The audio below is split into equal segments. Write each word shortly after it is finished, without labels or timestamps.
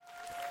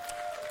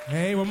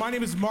Hey, well, my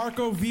name is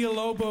Marco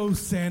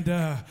Villalobos, and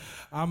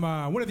I'm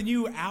one of the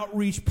new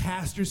outreach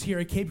pastors here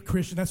at Cape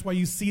Christian. That's why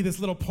you see this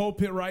little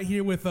pulpit right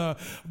here with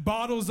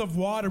bottles of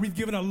water. We've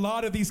given a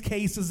lot of these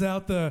cases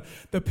out the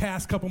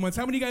past couple months.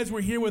 How many of you guys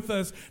were here with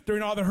us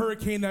during all the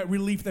hurricane that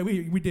relief that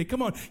we did?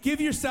 Come on,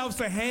 give yourselves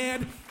a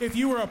hand if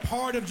you were a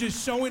part of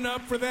just showing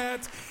up for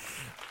that.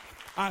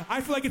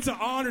 I feel like it's an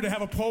honor to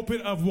have a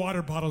pulpit of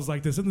water bottles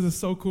like this. Isn't this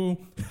so cool?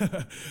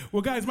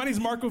 Well, guys, my name is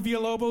Marco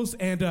Villalobos,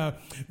 and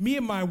me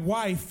and my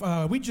wife,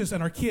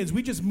 and our kids,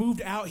 we just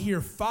moved out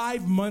here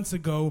 5 months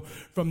ago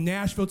from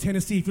Nashville,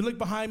 Tennessee. If you look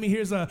behind me,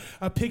 here's a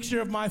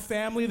picture of my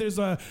family. There's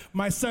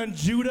my son,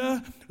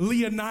 Judah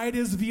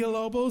Leonidas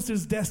Villalobos.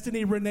 There's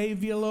Destiny Renee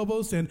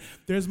Villalobos, and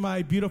there's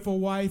my beautiful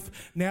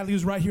wife, Natalie,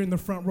 who's right here in the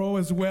front row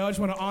as well. I just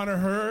want to honor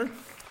her.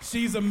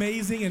 She's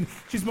amazing, and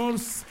she's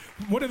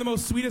one of the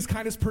most sweetest,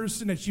 kindest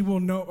person that you will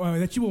know,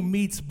 that you will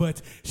meet,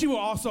 but she will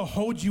also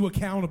hold you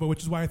accountable,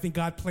 which is why I think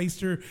God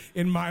placed her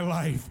in my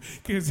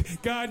life, because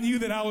God knew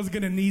that I was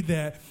going to need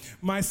that.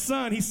 My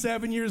son, he's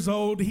 7 years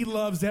old. He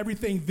loves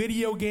everything,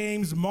 video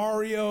games,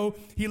 Mario.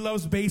 He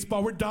loves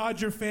baseball. We're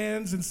Dodger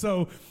fans, and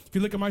so if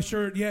you look at my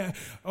shirt, yeah.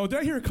 Oh, did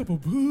I hear a couple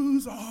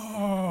boos?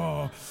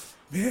 Oh,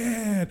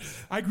 man,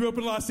 I grew up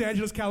in Los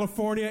Angeles,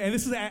 California, and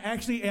this is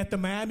actually at the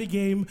Miami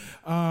game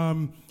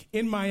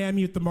in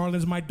Miami at the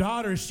Marlins. My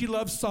daughter, she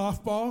loves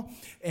softball,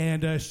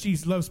 and she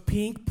loves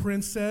Pink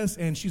Princess,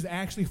 and she's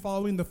actually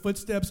following the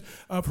footsteps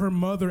of her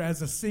mother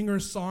as a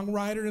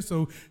singer-songwriter, and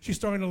so she's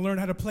starting to learn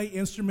how to play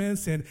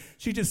instruments, and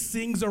she just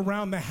sings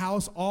around the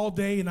house all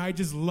day, and I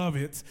just love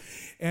it.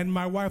 And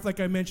my wife,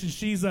 like I mentioned,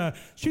 she's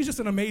just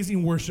an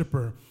amazing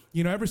worshiper.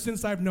 You know, ever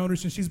since I've known her,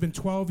 since she's been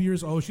 12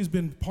 years old, she's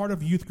been part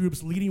of youth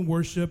groups, leading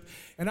worship.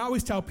 And I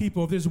always tell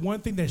people, if there's one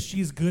thing that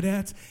she's good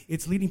at,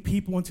 it's leading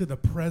people into the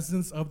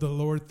presence of the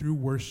Lord through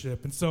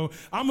worship. And so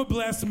I'm a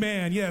blessed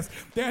man. Yes,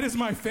 that is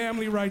my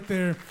family right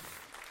there.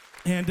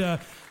 And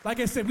like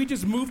I said, we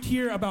just moved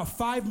here about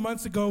 5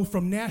 months ago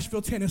from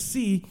Nashville,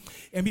 Tennessee.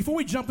 And before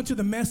we jump into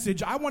the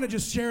message, I want to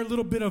just share a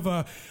little bit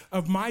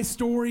of my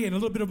story and a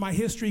little bit of my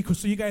history,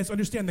 so you guys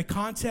understand the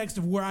context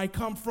of where I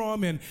come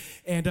from and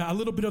a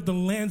little bit of the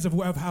lens of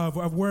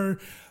where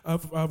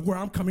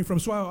I'm coming from.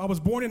 So I was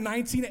born in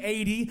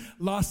 1980,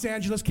 Los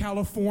Angeles,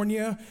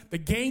 California, the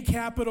gang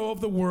capital of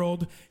the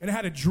world, and I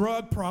had a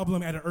drug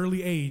problem at an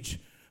early age.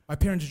 My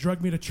parents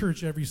drugged me to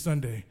church every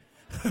Sunday.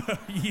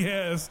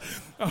 Yes.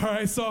 All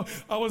right. So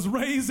I was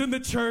raised in the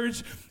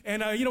church,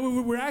 and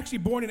we were actually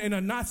born in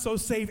a not so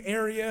safe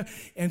area.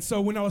 And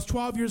so when I was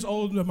 12 years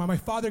old, my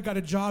father got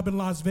a job in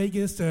Las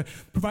Vegas to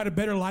provide a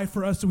better life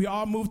for us. So we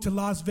all moved to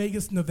Las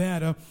Vegas,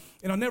 Nevada.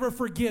 And I'll never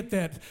forget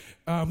that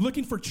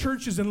looking for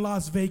churches in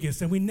Las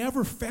Vegas, and we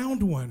never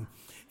found one.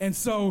 And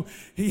so,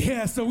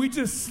 so we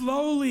just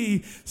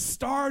slowly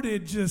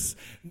started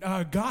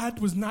God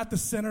was not the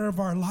center of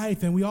our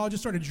life. And we all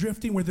just started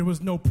drifting where there was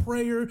no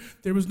prayer.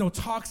 There was no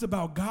talks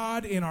about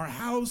God in our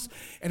house.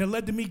 And it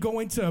led to me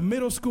going to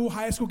middle school,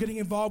 high school, getting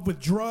involved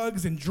with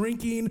drugs and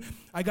drinking.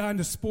 I got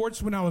into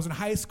sports when I was in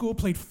high school,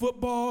 played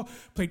football,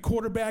 played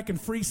quarterback and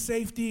free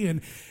safety,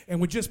 and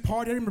would just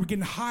party. I remember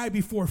getting high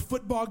before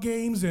football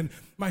games. And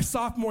my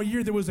sophomore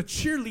year, there was a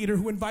cheerleader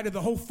who invited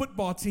the whole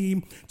football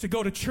team to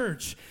go to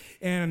church.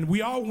 And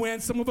we all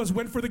went. Some of us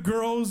went for the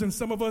girls, and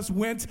some of us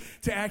went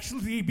to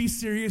actually be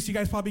serious. You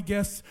guys probably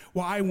guessed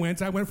why I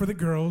went. I went for the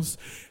girls.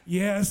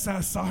 Yes, I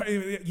saw,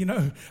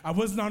 I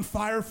wasn't on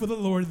fire for the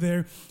Lord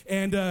there.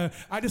 And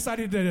I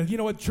decided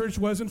that, church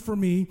wasn't for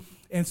me.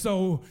 And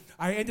so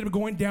I ended up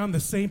going down the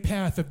same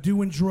path of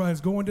doing drugs,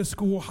 going to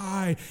school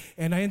high,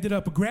 and I ended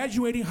up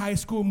graduating high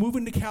school,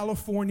 moving to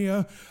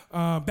California,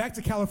 back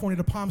to California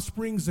to Palm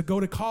Springs to go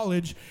to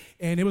college,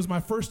 and it was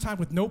my first time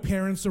with no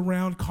parents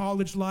around,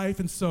 college life,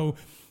 and so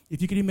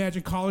if you can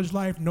imagine college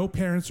life, no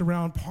parents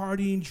around,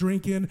 partying,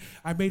 drinking.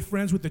 I made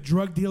friends with the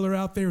drug dealer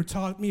out there who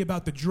taught me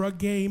about the drug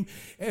game.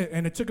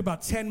 And it took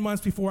about 10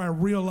 months before I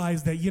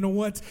realized that, you know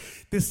what,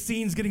 this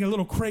scene's getting a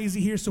little crazy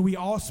here. So we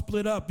all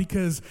split up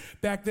because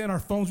back then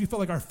we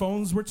felt like our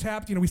phones were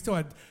tapped. We still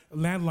had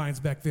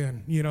landlines back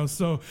then,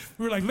 So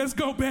we were like, let's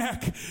go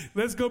back.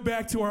 Let's go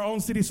back to our own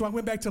city. So I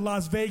went back to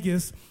Las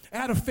Vegas. I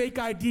had a fake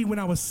ID when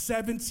I was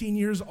 17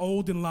 years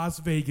old in Las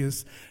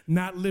Vegas,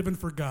 not living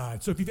for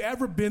God. So if you've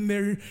ever been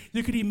there,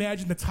 you could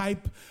imagine the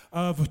type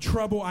of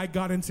trouble I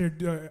got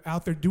into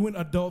out there doing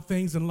adult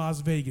things in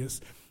Las Vegas.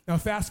 Now,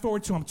 fast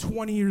forward to I'm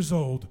 20 years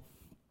old.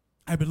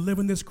 I've been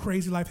living this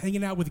crazy life,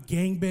 hanging out with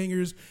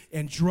gangbangers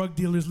and drug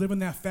dealers, living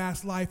that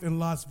fast life in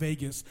Las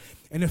Vegas.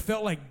 And it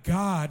felt like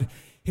God,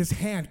 his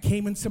hand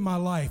came into my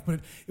life,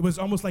 but it was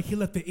almost like he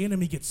let the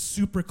enemy get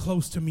super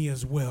close to me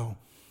as well.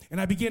 And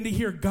I began to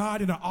hear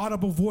God in an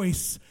audible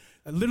voice,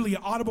 literally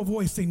an audible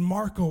voice saying,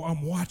 Marco,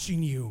 I'm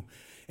watching you.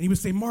 And he would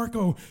say,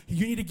 Marco,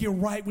 you need to get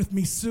right with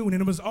me soon.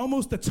 And it was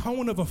almost the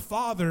tone of a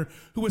father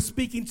who was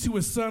speaking to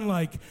his son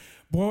like,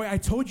 boy, I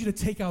told you to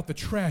take out the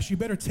trash. You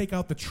better take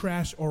out the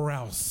trash or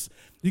else.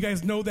 You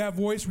guys know that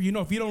voice where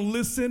if you don't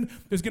listen,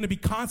 there's going to be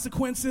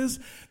consequences?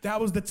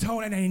 That was the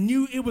tone. And I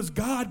knew it was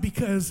God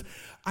because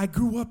I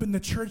grew up in the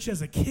church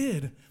as a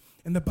kid.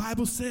 And the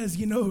Bible says,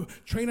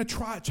 train a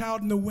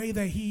child in the way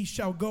that he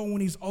shall go.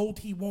 When he's old,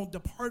 he won't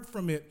depart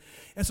from it.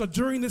 And so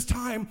during this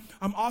time,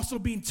 I'm also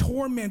being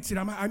tormented.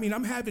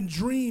 I'm having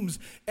dreams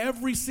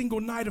every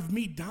single night of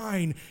me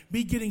dying,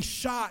 me getting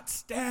shot,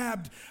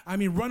 stabbed,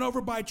 run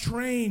over by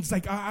trains,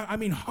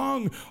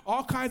 hung,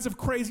 all kinds of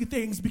crazy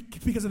things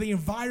because of the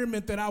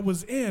environment that I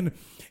was in.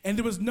 And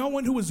there was no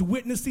one who was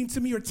witnessing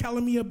to me or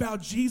telling me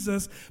about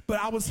Jesus, but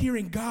I was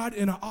hearing God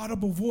in an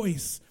audible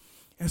voice.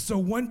 And so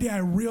one day I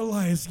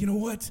realized, you know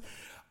what?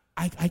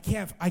 I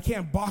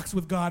can't box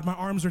with God. My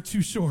arms are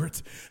too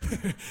short.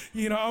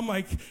 I'm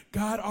like,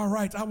 God, all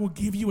right, I will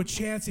give you a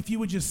chance if you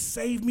would just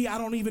save me. I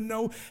don't even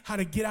know how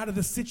to get out of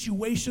the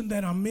situation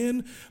that I'm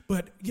in.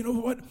 But you know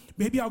what?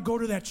 Maybe I'll go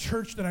to that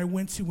church that I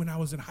went to when I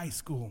was in high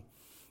school.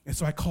 And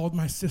so I called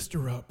my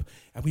sister up,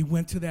 and we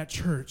went to that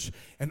church.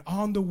 And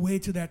on the way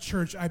to that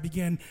church, I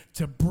began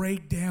to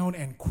break down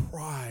and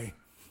cry.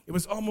 It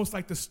was almost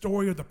like the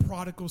story of the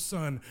prodigal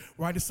son,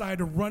 where I decided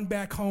to run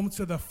back home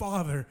to the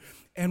father.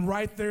 And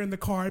right there in the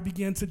car, I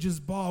began to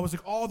just bawl. It was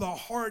like all the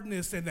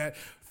hardness and that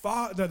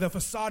the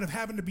facade of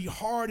having to be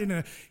hard in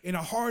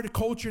a hard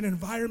culture and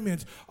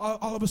environment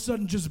all of a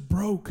sudden just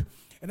broke.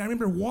 And I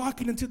remember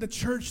walking into the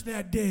church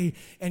that day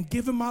and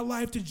giving my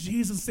life to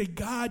Jesus and say,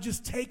 God,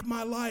 just take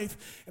my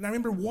life. And I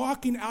remember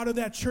walking out of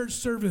that church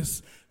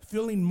service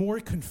feeling more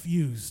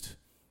confused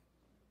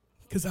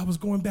because I was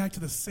going back to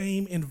the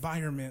same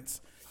environment.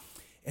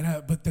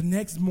 But the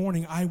next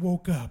morning I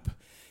woke up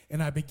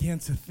and I began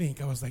to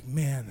think. I was like,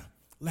 man,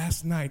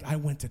 last night I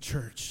went to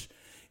church.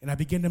 And I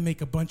began to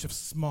make a bunch of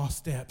small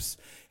steps.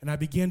 And I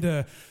began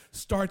to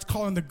start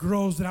calling the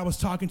girls that I was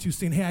talking to,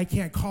 saying, hey, I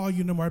can't call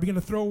you no more. I began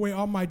to throw away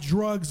all my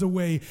drugs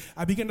away.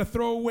 I began to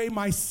throw away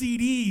my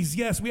CDs.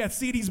 Yes, we had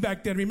CDs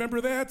back then.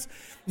 Remember that?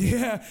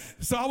 Yeah.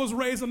 So I was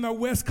raised on the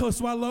West Coast,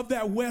 so I love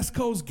that West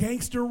Coast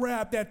gangster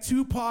rap, that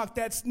Tupac,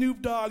 that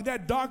Snoop Dogg,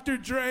 that Dr.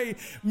 Dre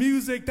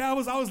music. I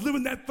was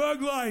living that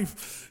thug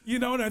life,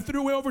 and I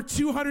threw away over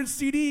 200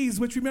 CDs,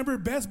 which, remember,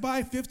 Best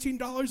Buy,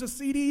 $15 a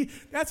CD?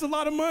 That's a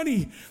lot of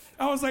money.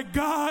 I was like,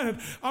 God,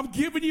 I'm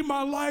giving you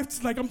my life.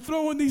 I'm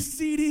throwing these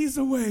CDs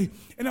away.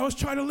 And I was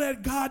trying to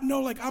let God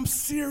know, I'm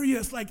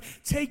serious.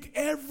 Take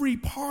every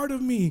part of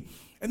me.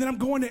 And then I'm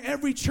going to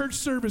every church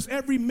service,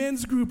 every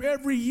men's group,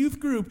 every youth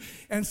group.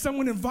 And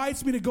someone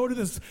invites me to go to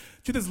this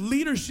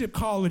leadership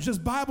college, this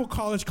Bible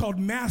college called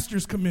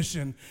Master's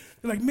Commission.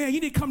 They're like, man, you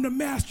need to come to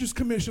Master's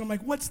Commission. I'm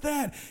like, what's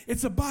that?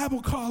 It's a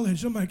Bible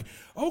college. I'm like,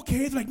 okay.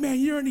 It's like, man,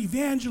 you're an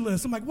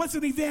evangelist. I'm like, what's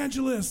an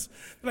evangelist?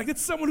 They're like,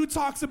 it's someone who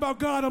talks about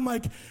God. I'm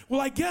like,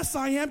 well, I guess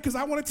I am because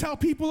I want to tell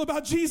people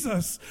about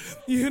Jesus,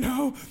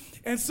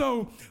 And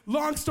so,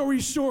 long story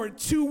short,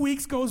 2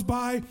 weeks goes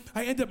by.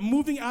 I end up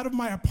moving out of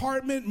my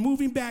apartment,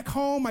 moving back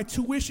home. My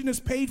tuition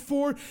is paid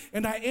for,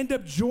 and I end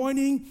up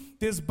joining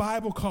this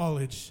Bible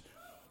college.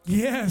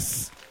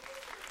 Yes.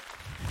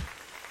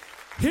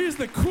 Here's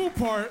the cool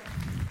part,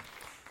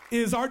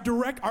 is our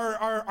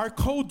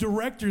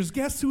co-directors,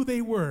 guess who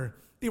they were?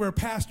 They were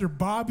Pastor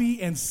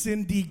Bobby and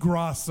Cindy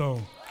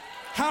Grasso.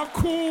 How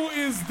cool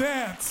is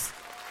that?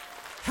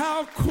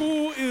 How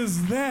cool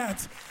is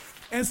that?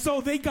 And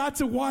so they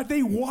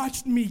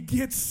watched me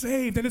get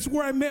saved. And it's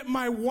where I met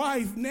my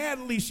wife,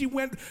 Natalie.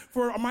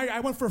 I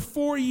went for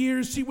 4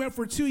 years. She went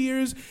for 2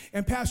 years.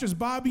 And Pastors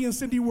Bobby and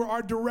Cindy were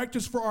our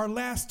directors for our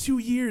last 2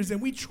 years.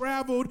 And we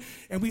traveled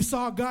and we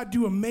saw God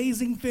do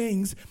amazing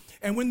things.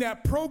 And when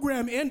that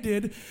program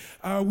ended,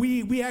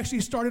 we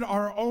actually started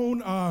our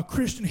own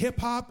Christian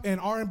hip-hop and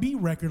R&B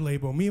record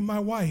label, me and my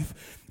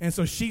wife. And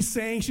so she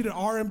sang, she did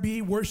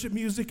R&B, worship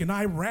music, and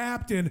I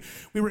rapped, and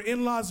we were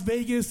in Las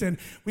Vegas, and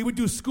we would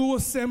do school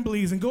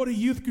assemblies and go to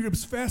youth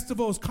groups,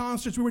 festivals,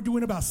 concerts. We were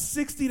doing about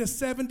 60 to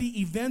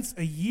 70 events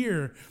a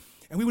year.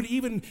 And we would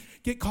even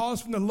get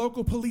calls from the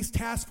local police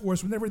task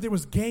force whenever there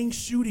was gang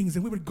shootings.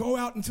 And we would go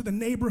out into the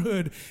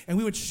neighborhood and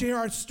we would share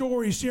our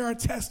stories, share our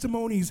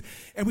testimonies.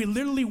 And we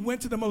literally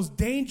went to the most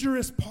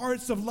dangerous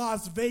parts of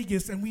Las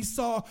Vegas and we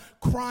saw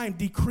crime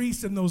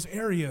decrease in those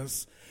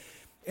areas.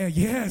 And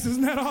yes,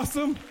 isn't that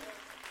awesome?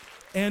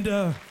 And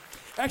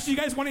actually, you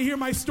guys want to hear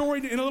my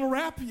story in a little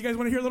rap? You guys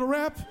want to hear a little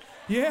rap?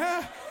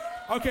 Yeah?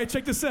 Okay,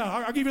 check this out.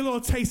 I'll give you a little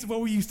taste of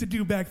what we used to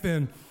do back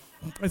then.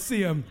 Let's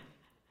see.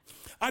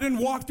 I didn't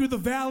walk through the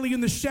valley in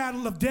the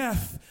shadow of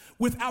death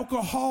with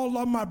alcohol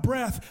on my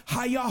breath,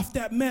 high off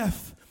that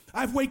meth.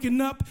 I've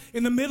waken up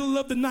in the middle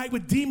of the night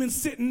with demons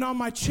sitting on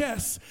my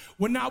chest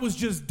when I was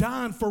just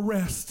dying for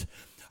rest.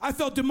 I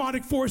felt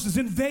demonic forces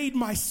invade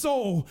my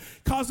soul,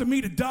 causing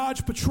me to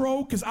dodge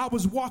patrol because I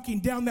was walking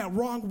down that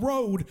wrong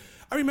road.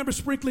 I remember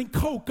sprinkling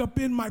coke up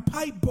in my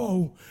pipe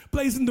bowl,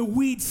 blazing the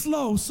weed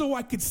slow so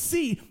I could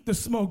see the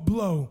smoke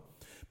blow.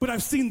 But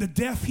I've seen the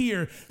deaf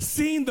hear,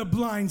 seen the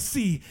blind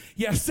see.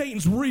 Yeah,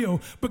 Satan's real,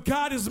 but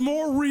God is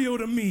more real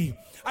to me.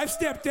 I've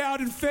stepped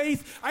out in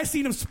faith. I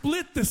seen him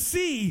split the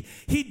sea.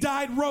 He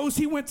died, rose,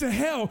 he went to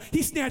hell.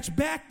 He snatched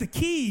back the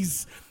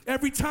keys.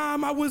 Every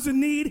time I was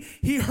in need,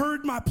 he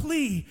heard my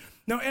plea.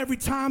 Now every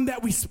time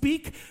that we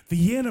speak,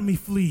 the enemy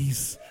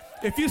flees.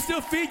 If you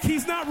still think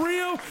he's not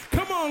real,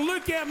 come on,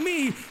 look at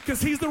me,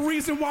 because he's the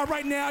reason why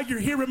right now you're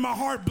hearing my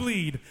heart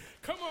bleed.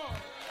 Come on.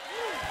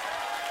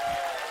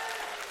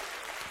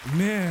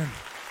 Man.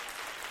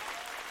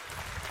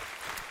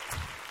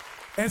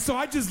 And so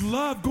I just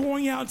love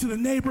going out into the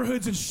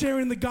neighborhoods and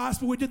sharing the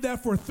gospel. We did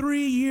that for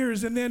 3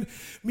 years. And then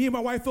me and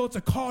my wife felt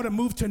a call to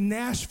move to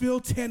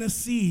Nashville,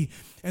 Tennessee.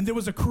 And there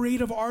was a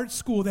creative arts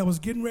school that was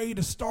getting ready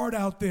to start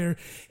out there.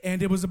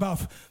 And it was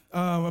about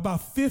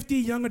 50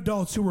 young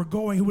adults who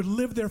would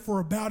live there for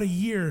about a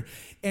year.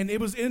 And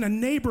it was in a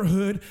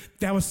neighborhood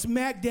that was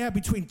smack dab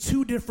between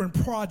two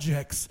different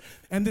projects.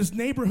 And this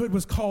neighborhood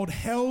was called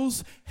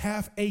Hell's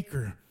Half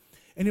Acre.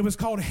 And it was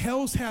called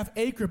Hell's Half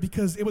Acre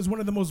because it was one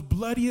of the most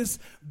bloodiest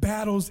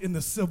battles in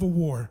the Civil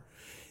War.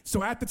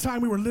 So at the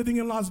time, we were living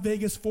in Las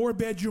Vegas,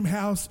 4-bedroom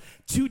house,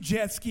 2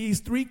 jet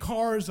skis, 3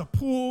 cars, a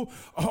pool,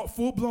 a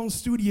full-blown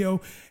studio,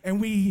 and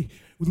we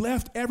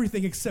left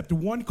everything except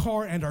 1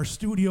 car and our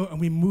studio, and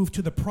we moved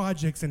to the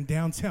projects in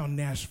downtown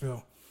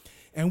Nashville.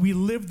 And we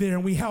lived there,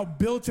 and we helped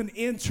build an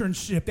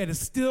internship that is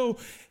still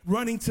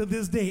running to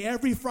this day.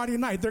 Every Friday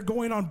night, they're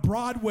going on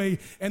Broadway,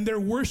 and they're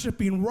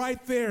worshiping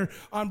right there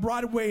on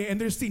Broadway,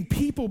 and they're seeing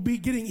people be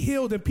getting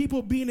healed and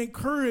people being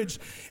encouraged,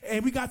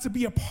 and we got to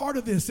be a part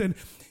of this. And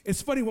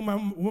it's funny,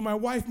 when my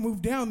wife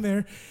moved down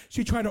there,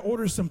 she tried to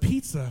order some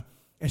pizza,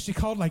 and she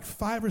called like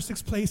 5 or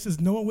 6 places.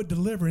 No one would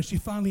deliver, and she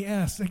finally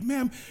asked, like,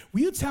 ma'am,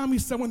 will you tell me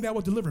someone that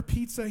will deliver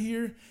pizza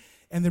here?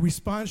 And the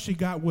response she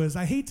got was,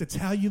 I hate to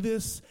tell you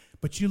this,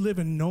 but you live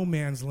in no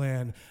man's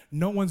land.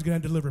 No one's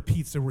going to deliver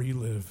pizza where you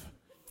live.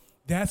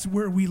 That's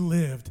where we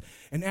lived.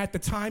 And at the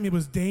time, it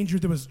was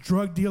dangerous. There was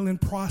drug dealing,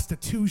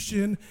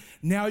 prostitution.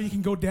 Now you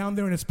can go down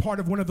there, and it's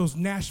part of one of those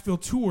Nashville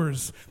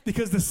tours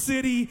because the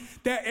city,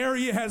 that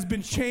area has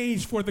been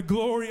changed for the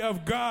glory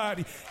of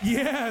God.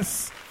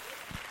 Yes.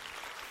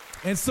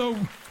 And so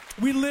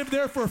we lived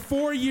there for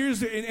 4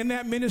 years in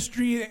that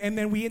ministry, and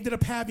then we ended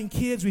up having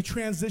kids. We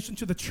transitioned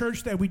to the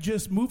church that we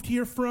just moved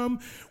here from,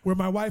 where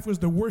my wife was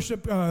the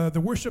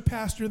worship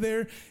pastor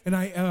there, and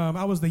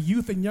I was the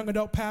youth and young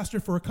adult pastor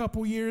for a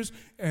couple years,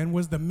 and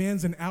was the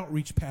men's and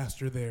outreach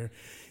pastor there.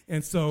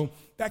 And so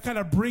that kind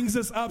of brings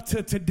us up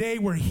to today,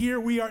 where here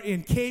we are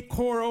in Cape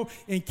Coral,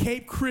 in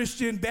Cape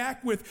Christian,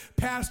 back with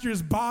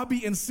pastors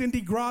Bobby and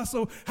Cindy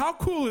Grosso. How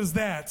cool is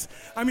that?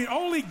 I mean,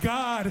 only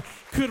God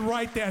could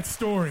write that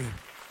story.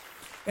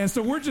 And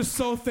so we're just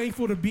so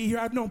thankful to be here.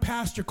 I've known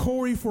Pastor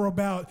Corey for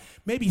about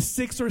maybe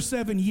 6 or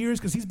 7 years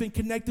because he's been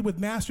connected with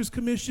Master's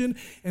Commission.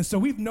 And so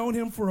we've known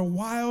him for a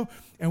while,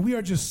 and we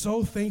are just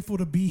so thankful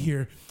to be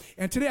here.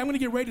 And today I'm going to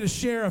get ready to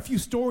share a few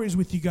stories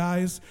with you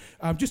guys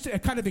just to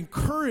kind of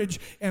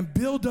encourage and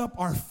build up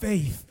our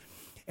faith.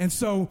 And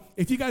so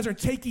if you guys are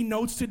taking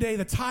notes today,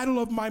 the title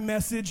of my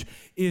message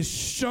is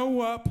Show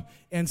Up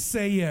and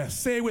Say Yes.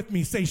 Say it with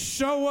me. Say,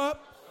 show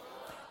up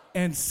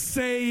and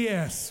say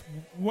yes.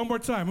 One more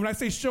time. When I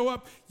say show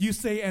up, you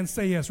say and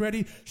say yes.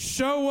 Ready?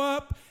 Show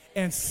up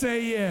and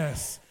say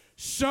yes.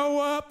 Show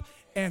up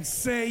and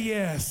say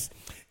yes.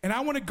 And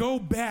I want to go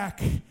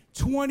back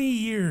 20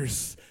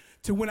 years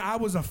to when I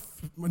was a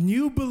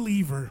new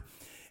believer,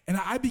 and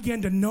I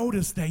began to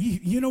notice that,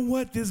 you know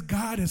what? This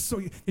God is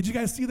so... Did you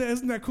guys see that?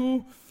 Isn't that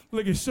cool?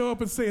 Look at show up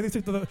and say it.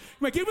 Give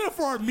it up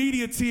for our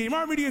media team.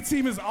 Our media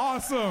team is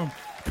awesome.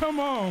 Come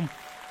on.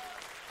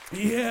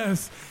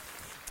 Yes.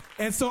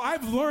 And so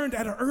I've learned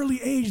at an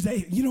early age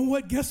that, you know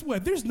what, guess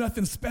what? There's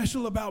nothing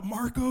special about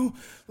Marco.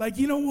 Like,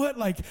 you know what?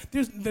 Like,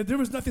 there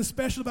was nothing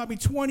special about me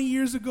 20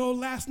 years ago,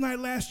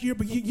 last year.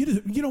 But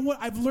you know what?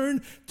 I've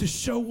learned to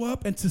show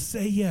up and to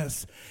say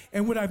yes.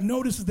 And what I've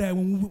noticed is that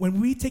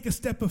when we take a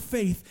step of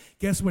faith,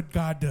 guess what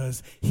God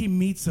does? He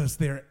meets us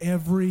there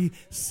every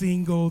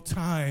single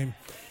time.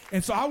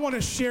 And so I want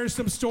to share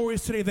some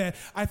stories today that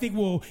I think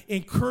will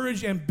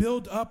encourage and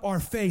build up our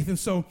faith. And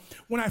so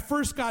when I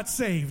first got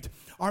saved,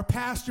 our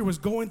pastor was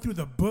going through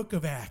the book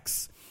of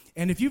Acts.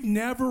 And if you've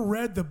never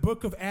read the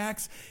book of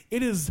Acts,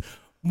 it is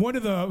one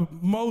of the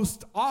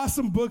most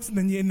awesome books in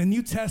the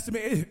New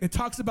Testament. It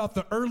talks about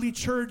the early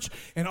church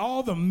and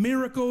all the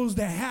miracles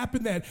that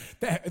happened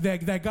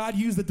that God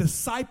used the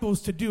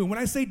disciples to do. And when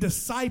I say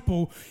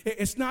disciple,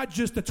 it's not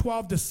just the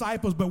 12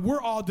 disciples, but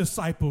we're all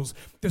disciples.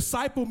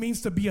 Disciple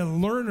means to be a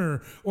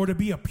learner or to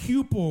be a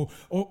pupil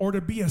or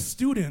to be a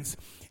student.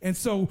 And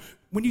so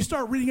when you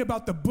start reading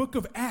about the book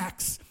of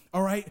Acts,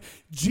 all right,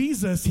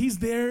 Jesus, he's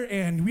there,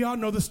 and we all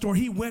know the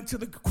story. He went to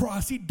the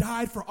cross. He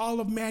died for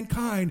all of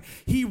mankind.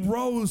 He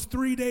rose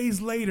 3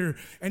 days later,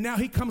 and now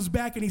he comes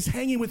back, and he's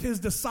hanging with his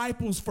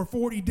disciples for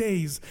 40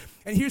 days.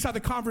 And here's how the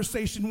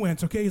conversation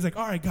went, okay? He's like,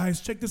 all right, guys,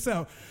 check this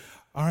out.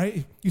 All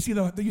right, you see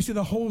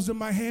the holes in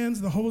my hands,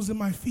 the holes in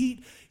my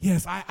feet?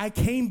 Yes, I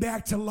came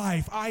back to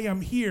life. I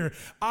am here.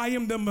 I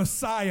am the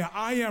Messiah.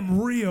 I am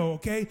real,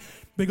 okay?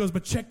 But he goes,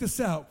 but check this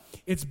out.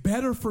 It's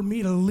better for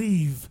me to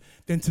leave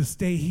than to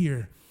stay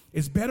here.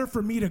 It's better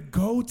for me to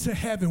go to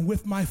heaven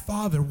with my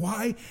Father.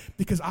 Why?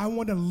 Because I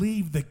want to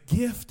leave the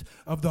gift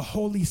of the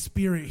Holy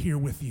Spirit here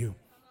with you.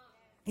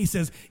 He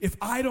says, if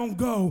I don't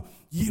go,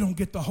 you don't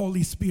get the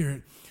Holy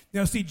Spirit.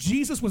 Now, see,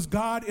 Jesus was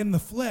God in the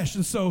flesh,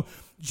 and so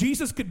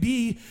Jesus could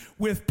be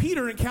with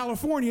Peter in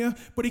California,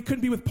 but he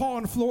couldn't be with Paul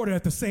in Florida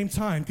at the same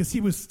time because he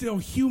was still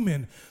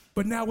human.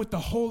 But now with the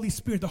Holy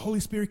Spirit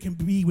can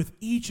be with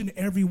each and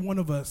every one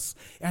of us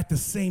at the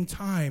same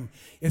time.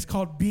 It's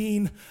called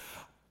being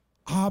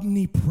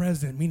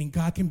omnipresent, meaning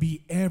God can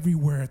be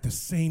everywhere at the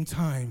same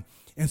time.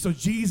 And so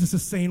Jesus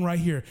is saying right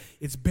here,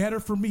 it's better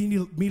for me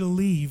to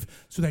leave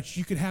so that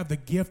you could have the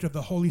gift of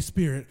the Holy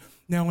Spirit.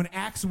 Now in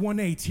Acts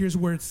 1:8, here's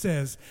where it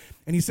says,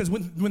 and he says,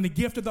 when the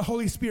gift of the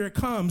Holy Spirit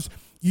comes,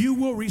 you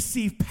will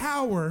receive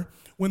power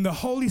when the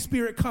Holy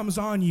Spirit comes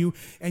on you,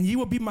 and you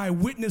will be my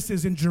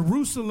witnesses in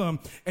Jerusalem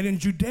and in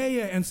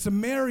Judea and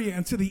Samaria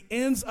and to the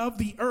ends of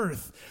the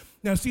earth.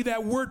 Now, see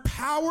that word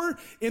power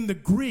in the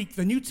Greek,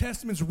 the New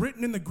Testament's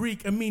written in the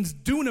Greek, it means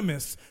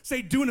dunamis.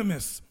 Say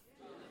dunamis.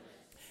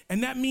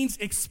 And that means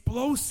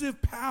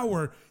explosive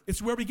power. It's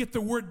where we get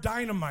the word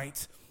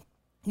dynamite.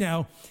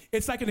 Now,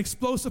 it's like an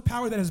explosive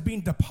power that is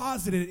being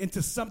deposited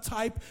into some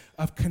type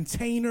of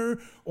container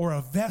or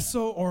a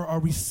vessel or a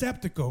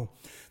receptacle.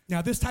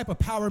 Now, this type of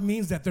power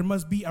means that there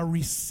must be a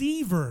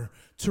receiver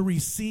to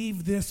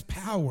receive this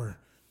power.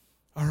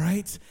 All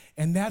right?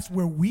 And that's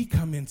where we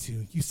come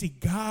into. You see,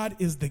 God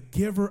is the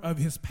giver of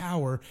his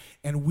power,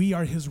 and we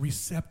are his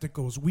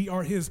receptacles. We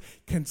are his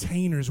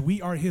containers.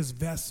 We are his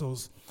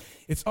vessels.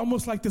 It's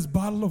almost like this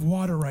bottle of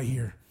water right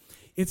here.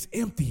 It's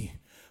empty,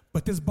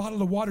 but this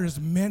bottle of water is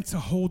meant to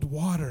hold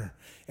water.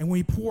 And when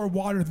we pour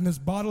water, then this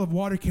bottle of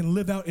water can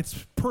live out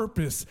its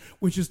purpose,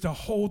 which is to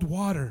hold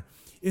water.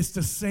 It's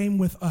the same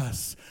with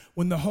us.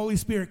 When the Holy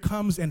Spirit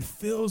comes and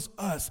fills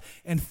us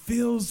and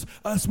fills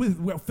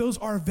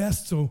our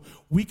vessel,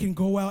 we can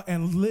go out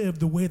and live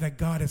the way that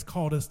God has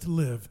called us to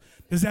live.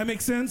 Does that make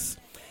sense?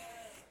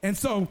 And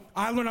so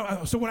when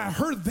I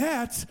heard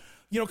that,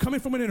 coming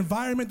from an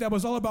environment that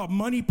was all about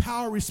money,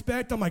 power,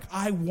 respect, I'm like,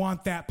 I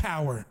want that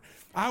power.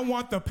 I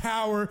want the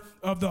power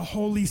of the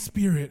Holy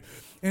Spirit.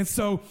 And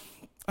so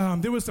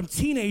there was some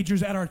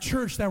teenagers at our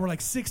church that were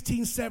like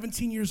 16,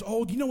 17 years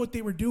old. You know what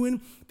they were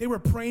doing? They were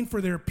praying for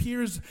their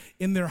peers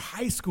in their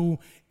high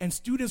school, and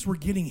students were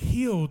getting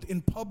healed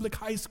in public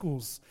high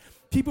schools.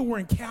 People were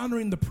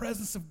encountering the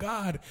presence of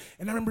God.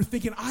 And I remember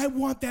thinking, I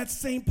want that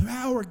same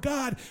power.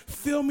 God,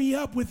 fill me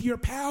up with your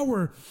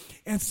power.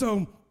 And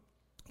so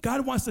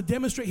God wants to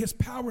demonstrate his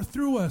power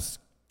through us.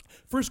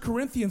 1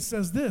 Corinthians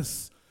says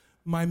this,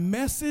 my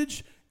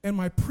message and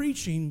my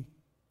preaching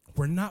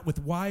were not with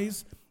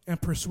wise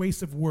and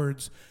persuasive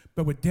words,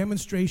 but with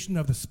demonstration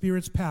of the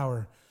Spirit's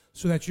power,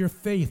 so that your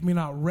faith may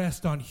not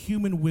rest on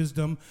human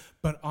wisdom,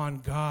 but on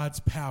God's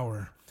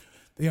power.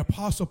 The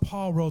Apostle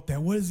Paul wrote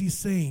that. What is he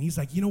saying? He's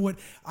like, you know what?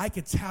 I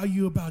could tell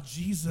you about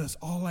Jesus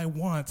all I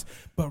want,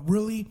 but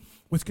really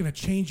what's going to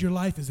change your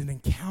life is an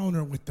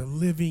encounter with the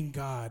living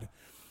God.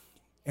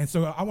 And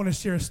so I want to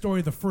share a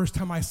story the first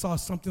time I saw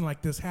something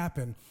like this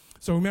happen.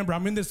 So remember,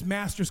 I'm in this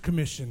master's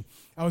commission.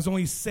 I was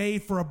only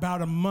saved for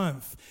about a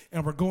month,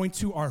 and we're going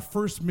to our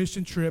first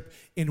mission trip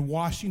in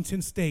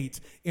Washington State,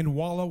 in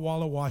Walla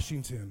Walla,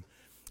 Washington.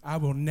 I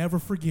will never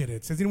forget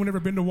it. Has anyone ever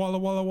been to Walla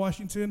Walla,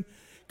 Washington?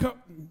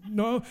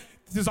 No?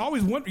 There's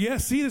always one.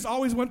 Yes, see, there's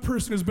always one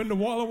person who's been to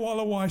Walla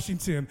Walla,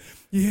 Washington.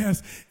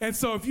 Yes. And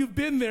so if you've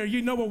been there,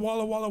 you know what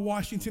Walla Walla,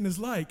 Washington is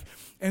like.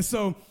 And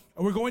so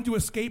we're going to a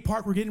skate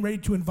park. We're getting ready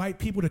to invite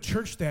people to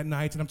church that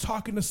night. And I'm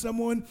talking to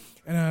someone,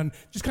 and I'm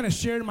just kind of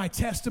sharing my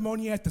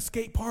testimony at the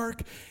skate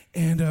park.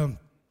 And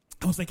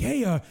I was like, hey,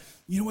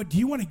 you know what? Do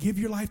you want to give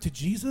your life to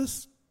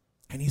Jesus?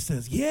 And he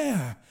says,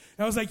 yeah. And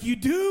I was like, you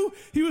do?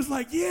 He was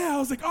like, yeah. I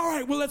was like, all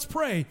right, well, let's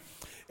pray.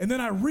 And then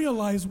I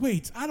realized,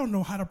 wait, I don't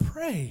know how to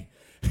pray.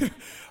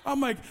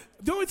 I'm like,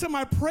 the only time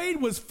I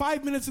prayed was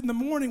 5 minutes in the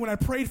morning when I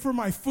prayed for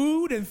my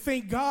food and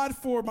thank God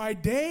for my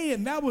day,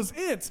 and that was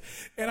it.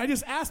 And I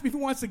just asked him if he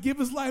wants to give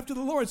his life to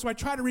the Lord. So I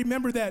try to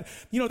remember that,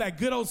 that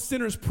good old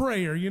sinner's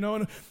prayer,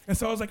 and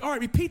so I was like, all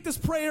right, repeat this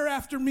prayer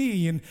after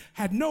me, and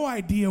had no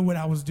idea what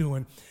I was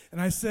doing.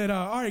 And I said,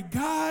 all right,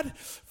 God,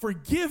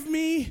 forgive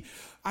me.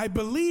 I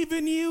believe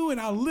in you,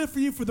 and I'll live for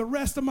you for the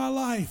rest of my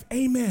life.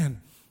 Amen.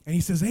 And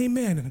he says,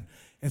 amen.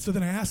 And so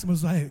then I asked him, I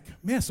was like,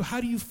 man, so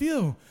how do you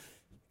feel?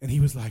 And he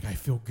was like, I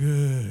feel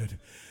good.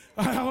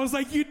 I was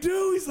like, you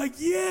do? He's like,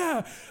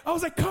 yeah. I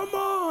was like, come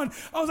on.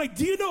 I was like,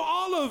 do you know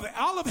all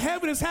of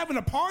heaven is having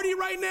a party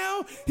right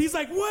now? He's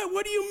like, what?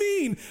 What do you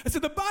mean? I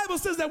said, the Bible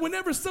says that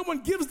whenever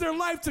someone gives their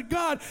life to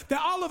God,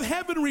 that all of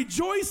heaven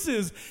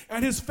rejoices.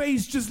 And his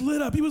face just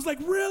lit up. He was like,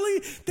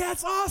 really?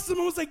 That's awesome.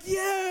 I was like,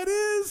 yeah, it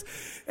is.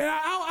 And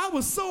I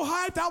was so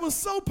hyped. I was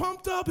so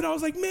pumped up. And I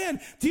was like, man,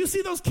 do you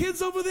see those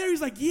kids over there?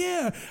 He's like,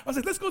 yeah. I was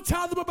like, let's go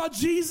tell them about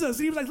Jesus.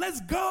 And he was like, let's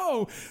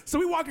go. So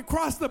we walk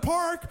across the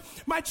park.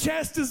 My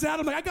chest is out.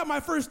 I'm like, I got my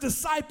first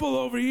disciple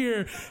over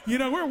here.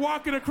 We're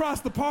walking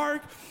across the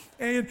park.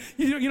 And,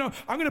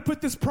 I'm going to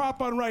put this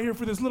prop on right here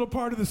for this little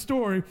part of the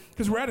story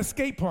because we're at a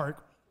skate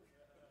park.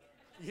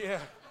 Yeah.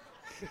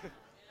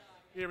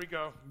 Here we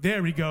go.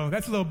 There we go.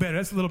 That's a little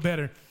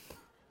better.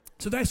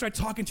 So then I start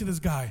talking to this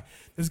guy.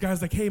 This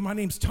guy's like, hey, my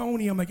name's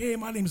Tony. I'm like, hey,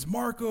 my name's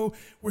Marco.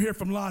 We're here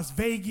from Las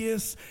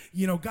Vegas.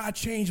 You know, God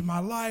changed my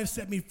life,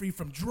 set me free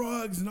from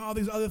drugs and all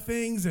these other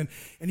things. And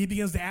he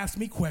begins to ask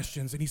me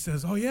questions. And he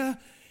says, oh, yeah,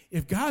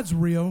 if God's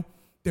real,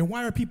 then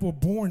why are people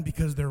born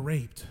because they're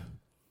raped?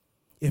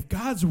 If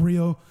God's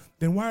real,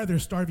 then why are there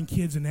starving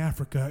kids in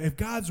Africa? If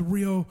God's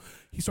real,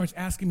 he starts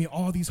asking me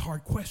all these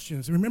hard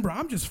questions. And remember,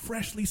 I'm just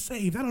freshly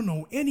saved. I don't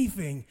know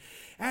anything.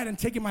 I hadn't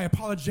taken my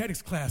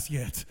apologetics class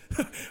yet.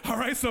 All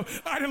right, so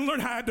I didn't learn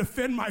how to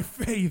defend my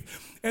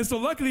faith. And so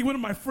luckily, one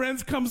of my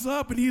friends comes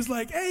up and he's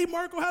like, hey,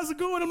 Marco, how's it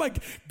going? I'm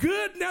like,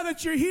 good, now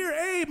that you're here.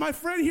 Hey, my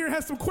friend here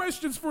has some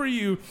questions for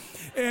you.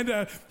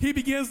 And he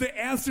begins to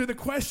answer the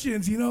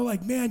questions, you know,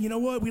 like, man, you know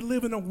what? We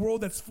live in a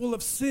world that's full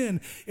of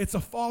sin. It's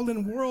a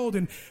fallen world,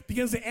 and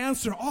begins to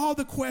answer all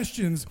the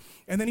questions.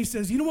 And then he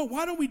says, you know what?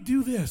 Why don't we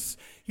do this?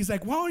 He's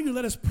like, why don't you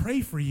let us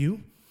pray for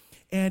you?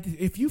 And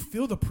if you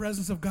feel the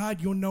presence of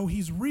God, you'll know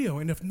he's real.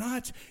 And if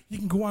not, you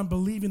can go on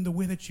believing the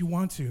way that you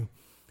want to.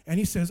 And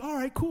he says, all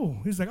right, cool.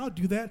 He's like, I'll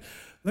do that.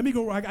 Let me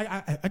go. I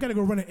got to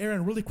go run an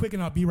errand really quick,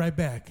 and I'll be right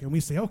back. And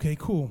we say, okay,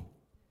 cool.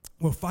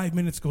 Well, 5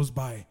 minutes goes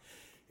by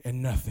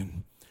and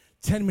nothing.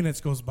 10 minutes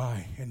goes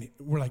by, and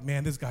we're like,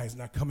 man, this guy's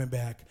not coming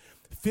back.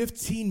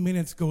 15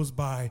 minutes goes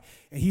by,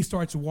 and he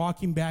starts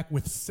walking back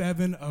with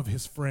 7 of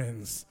his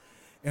friends.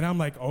 And I'm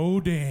like, oh,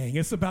 dang,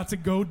 it's about to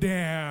go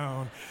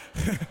down.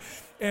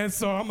 And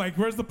so I'm like,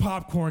 where's the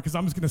popcorn? Because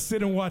I'm just going to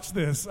sit and watch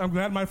this. I'm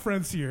glad my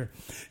friend's here,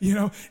 you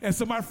know? And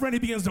so my friend, he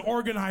begins to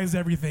organize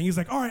everything. He's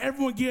like, all right,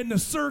 everyone get in a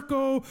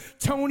circle.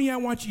 Tony, I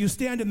want you to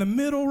stand in the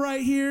middle right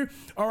here.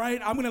 All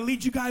right, I'm going to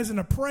lead you guys in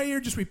a prayer.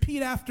 Just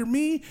repeat after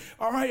me.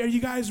 All right, are you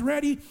guys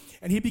ready?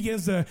 And he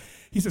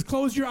says,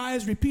 close your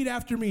eyes, repeat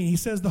after me. He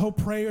says the whole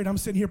prayer, and I'm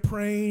sitting here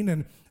praying,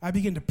 and I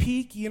begin to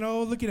peek, you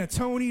know, looking at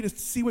Tony to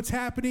see what's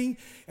happening.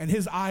 And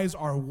his eyes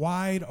are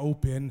wide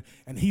open,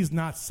 and he's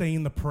not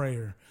saying the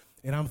prayer.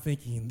 And I'm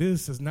thinking,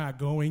 this is not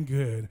going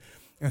good.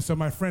 And so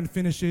my friend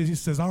finishes. He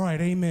says, all right,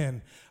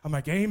 amen. I'm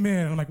like,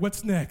 amen. I'm like,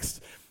 what's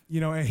next?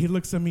 You know, and he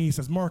looks at me. He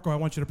says, Marco, I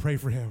want you to pray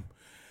for him.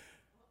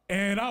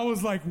 And I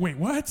was like, wait,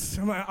 what?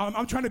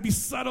 I'm trying to be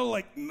subtle,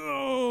 like,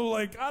 no,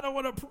 like, I don't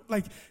want to,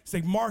 like, he's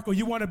like, Marco,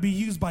 you want to be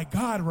used by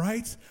God,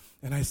 right?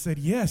 And I said,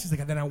 yes. He's like,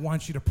 and then I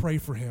want you to pray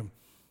for him.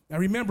 Now,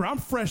 remember, I'm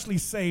freshly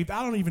saved.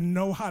 I don't even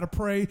know how to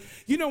pray.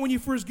 You know, when you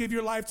first give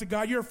your life to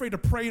God, you're afraid to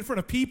pray in front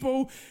of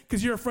people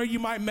because you're afraid you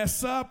might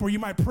mess up or you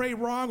might pray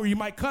wrong or you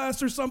might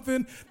cuss or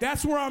something.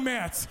 That's where I'm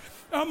at.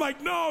 I'm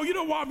like, no, you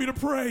don't want me to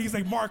pray. He's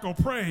like, Marco,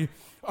 pray.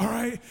 All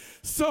right.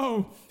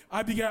 So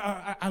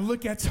I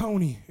look at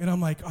Tony, and I'm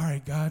like, all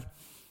right, God.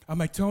 I'm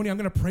like, Tony, I'm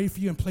going to pray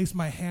for you and place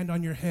my hand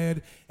on your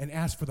head and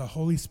ask for the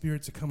Holy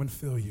Spirit to come and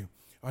fill you.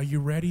 Are you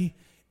ready?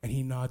 And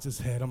he nods his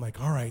head. I'm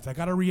like, all right, I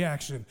got a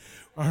reaction.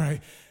 All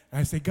right. And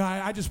I say,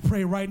 God, I just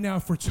pray right now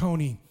for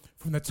Tony,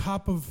 from the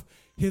top of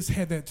his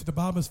head to the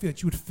bottom of his feet,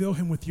 that you would fill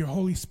him with your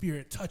Holy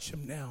Spirit. Touch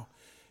him now.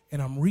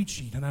 And I'm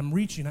reaching.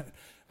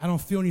 I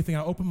don't feel anything.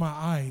 I open my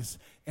eyes,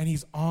 and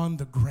he's on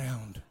the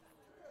ground.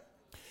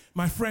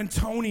 My friend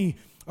Tony,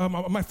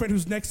 my friend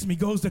who's next to me,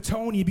 goes to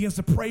Tony. He begins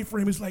to pray for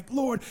him. He's like,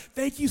 Lord,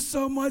 thank you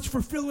so much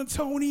for filling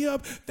Tony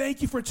up.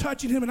 Thank you for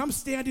touching him. And I'm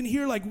standing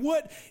here like,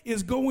 what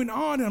is going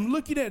on? And I'm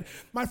looking at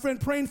my friend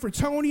praying for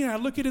Tony, and I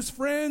look at his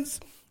friends,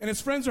 and his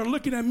friends are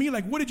looking at me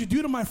like, what did you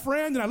do to my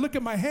friend? And I look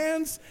at my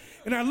hands,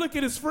 and I look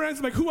at his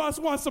friends like, who else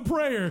wants a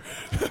prayer?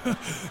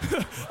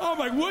 I'm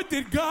like, what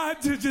did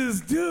God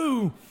just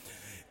do?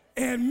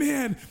 And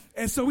man,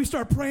 and so we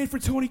start praying for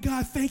Tony.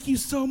 God, thank you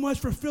so much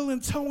for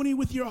filling Tony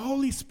with your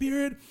Holy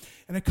Spirit.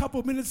 And a couple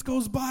of minutes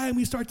goes by, and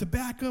we start to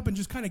back up and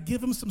just kind of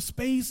give him some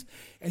space.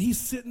 And he's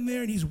sitting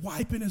there, and he's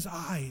wiping his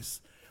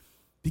eyes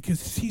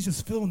because he's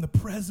just feeling the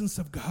presence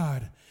of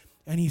God.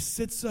 And he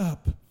sits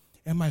up,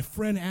 and my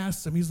friend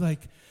asks him, he's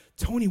like,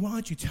 Tony, why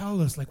don't you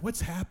tell us, like,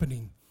 what's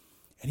happening?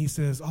 And he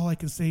says, all I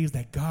can say is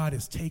that God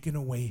has taken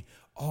away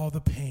all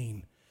the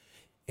pain.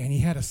 And he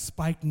had a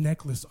spiked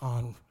necklace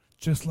on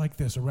just like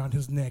this around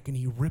his neck, and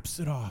he rips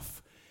it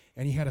off.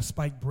 And he had a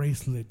spiked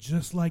bracelet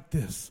just like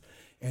this,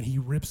 and he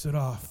rips it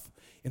off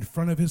in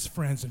front of his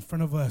friends, in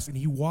front of us, and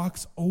he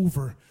walks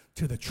over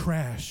to the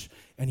trash,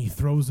 and he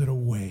throws it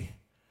away.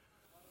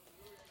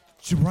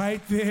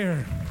 Right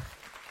there.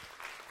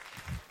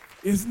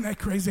 Isn't that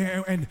crazy?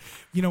 And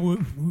you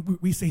know,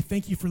 we say,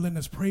 thank you for letting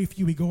us pray for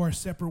you. We go our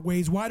separate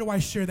ways. Why do I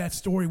share that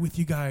story with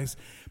you guys?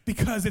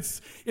 Because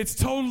it's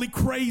totally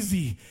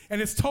crazy,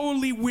 and it's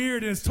totally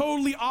weird, and it's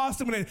totally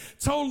awesome, and it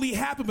totally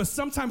happened. But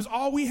sometimes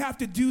all we have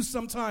to do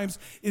sometimes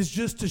is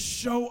just to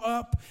show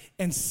up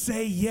and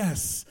say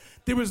yes.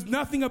 There was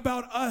nothing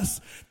about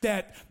us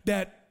that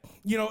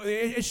you know,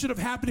 it should have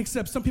happened,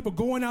 except some people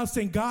going out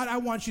saying, God, I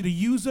want you to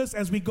use us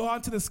as we go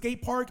out to the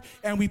skate park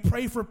and we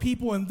pray for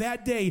people. And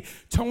that day,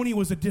 Tony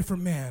was a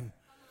different man.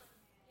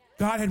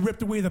 God had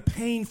ripped away the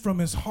pain from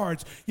his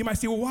heart. You might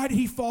say, well, why did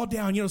he fall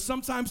down? You know,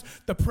 sometimes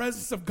the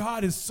presence of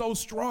God is so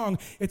strong.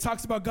 It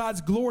talks about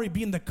God's glory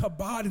being the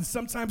kabod, and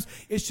sometimes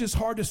it's just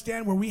hard to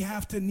stand where we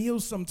have to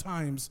kneel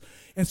sometimes.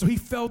 And so he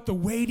felt the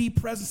weighty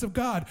presence of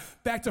God.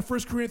 Back to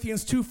 1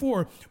 Corinthians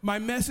 2:4, my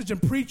message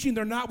and preaching,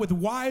 they're not with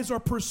wise or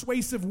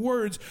persuasive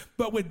words,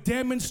 but with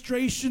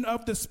demonstration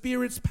of the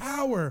Spirit's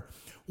power.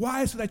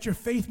 Why? So that your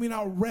faith may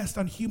not rest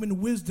on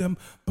human wisdom,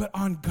 but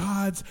on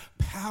God's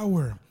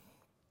power.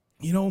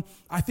 You know,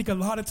 I think a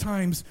lot of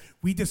times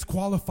we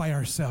disqualify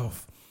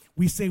ourselves.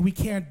 We say we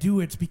can't do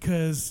it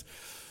because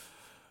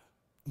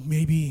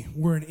maybe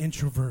we're an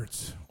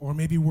introvert, or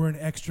maybe we're an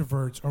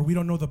extrovert, or we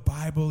don't know the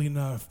Bible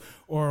enough,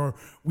 or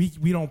we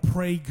don't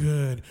pray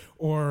good,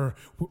 or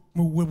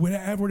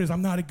whatever it is.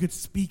 I'm not a good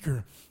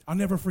speaker. I'll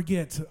never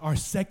forget our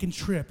second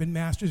trip in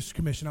Master's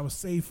Commission. I was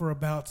saved for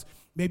about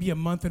maybe a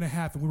month and a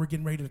half, and we were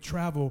getting ready to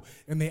travel,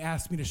 and they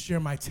asked me to share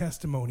my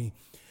testimony.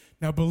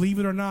 Now, believe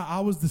it or not, I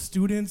was the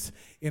student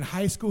in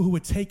high school who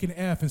would take an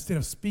F instead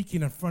of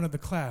speaking in front of the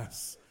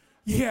class.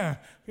 Yeah,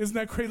 isn't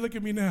that crazy? Look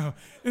at me now.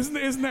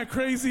 Isn't that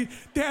crazy?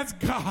 That's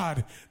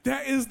God.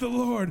 That is the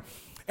Lord.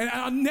 And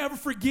I'll never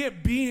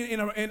forget being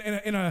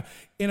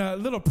in a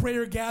little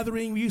prayer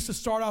gathering. We used to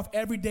start off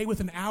every day with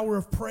an hour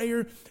of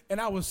prayer,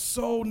 and I was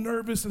so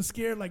nervous and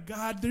scared, like,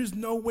 God, there's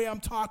no way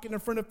I'm talking in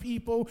front of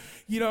people.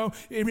 You know,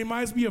 it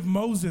reminds me of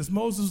Moses.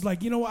 Moses was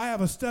like, you know, I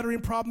have a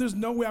stuttering problem. There's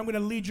no way I'm going to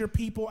lead your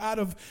people out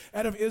of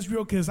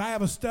Israel because I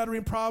have a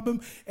stuttering problem.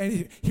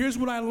 And here's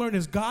what I learned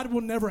is God will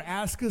never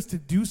ask us to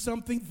do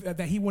something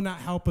that he will not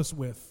help us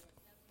with.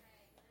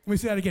 Let me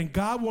say that again.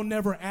 God will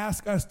never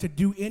ask us to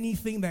do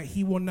anything that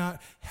he will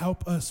not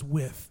help us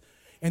with.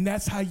 And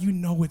that's how you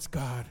know it's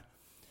God.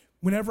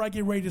 Whenever I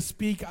get ready to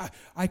speak,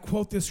 I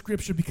quote this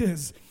scripture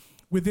because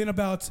we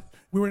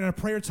were in a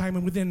prayer time,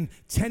 and within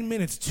 10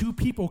 minutes, 2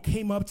 people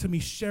came up to me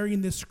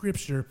sharing this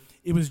scripture.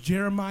 It was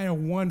Jeremiah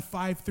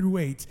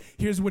 1:5-8.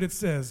 Here's what it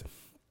says.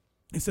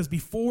 It says,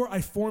 before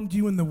I formed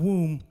you in the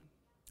womb,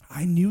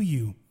 I knew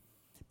you.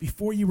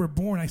 Before you were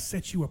born, I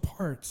set you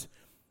apart.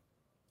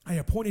 I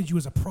appointed you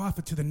as a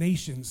prophet to the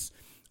nations.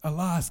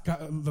 Alas,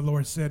 God, the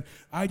Lord said,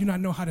 I do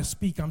not know how to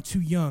speak. I'm too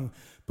young.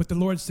 But the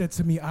Lord said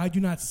to me, do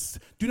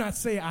not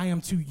say I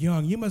am too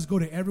young. You must go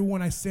to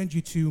everyone I send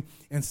you to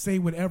and say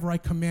whatever I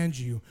command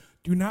you.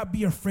 Do not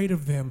be afraid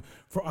of them,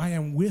 for I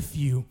am with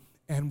you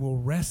and will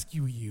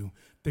rescue you,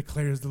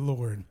 declares the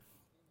Lord.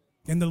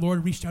 And the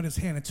Lord reached out his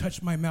hand and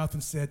touched my mouth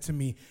and said to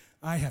me,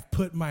 I have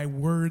put my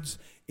words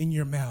in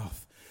your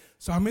mouth.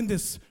 So I'm in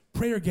this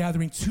prayer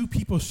gathering. 2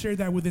 people shared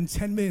that within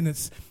 10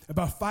 minutes.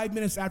 About 5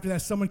 minutes after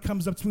that, someone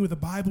comes up to me with a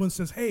Bible and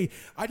says, hey,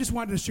 I just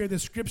wanted to share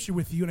this scripture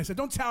with you. And I said,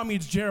 don't tell me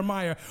it's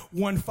Jeremiah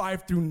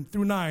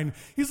 1:5-9.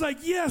 He's like,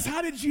 yes,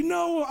 how did you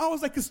know? I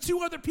was like, because 2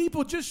 other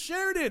people just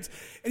shared it.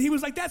 And he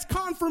was like, that's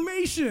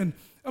confirmation.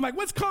 I'm like,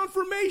 what's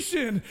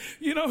confirmation?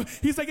 You know,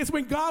 he's like, it's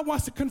when God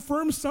wants to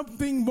confirm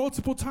something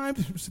multiple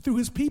times through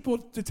his people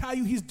to tell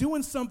you he's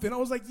doing something. I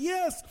was like,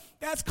 yes,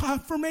 that's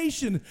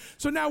confirmation.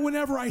 So now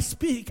whenever I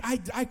speak,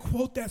 I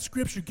quote that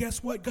scripture.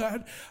 Guess what,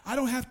 God? I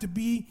don't have to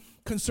be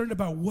concerned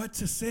about what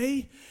to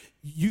say.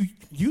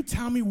 You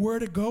tell me where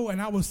to go,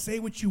 and I will say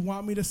what you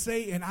want me to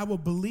say, and I will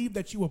believe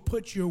that you will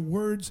put your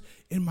words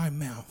in my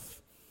mouth.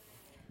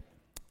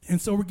 And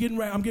so I'm getting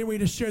ready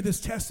to share this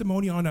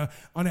testimony on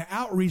an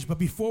outreach. But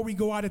before we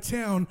go out of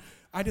town,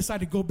 I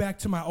decided to go back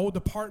to my old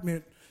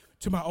apartment,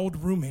 to my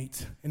old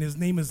roommate. And his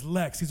name is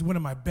Lex. He's one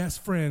of my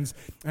best friends.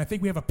 And I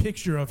think we have a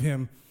picture of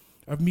him,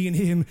 of me and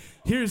him.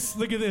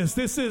 Look at this.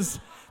 This is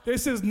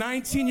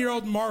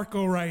 19-year-old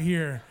Marco right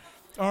here.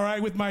 All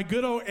right, with my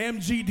good old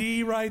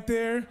MGD right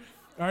there.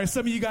 All right,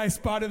 some of you guys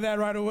spotted that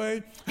right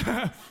away.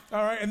 All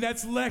right, and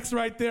that's Lex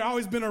right there. I've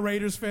always been a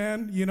Raiders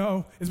fan. You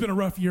know, it's been a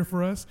rough year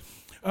for us.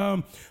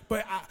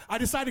 But I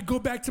decided to go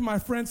back to my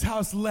friend's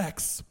house,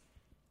 Lex,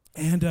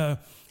 and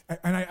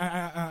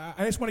I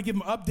just want to give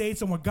him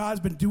updates on what God's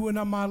been doing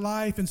on my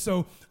life. And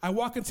so I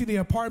walk into the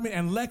apartment,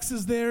 and Lex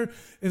is there.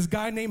 This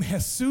guy named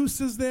Jesus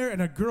is there, and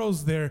a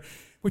girl's there,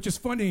 which is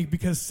funny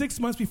because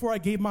 6 months before I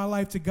gave my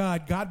life to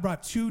God, God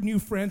brought 2 new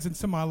friends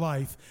into my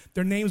life.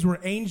 Their names were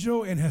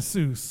Angel and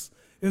Jesus.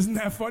 Isn't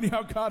that funny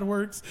how God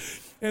works?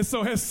 And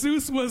so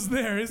Jesus was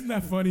there. Isn't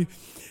that funny?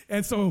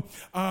 And so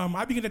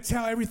I begin to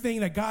tell everything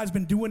that God's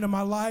been doing in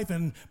my life,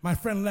 and my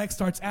friend Lex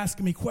starts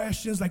asking me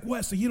questions like,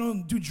 what, so you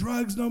don't do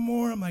drugs no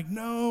more? I'm like,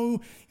 no.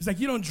 He's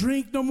like, you don't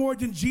drink no more?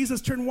 Didn't Jesus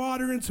turn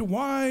water into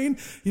wine?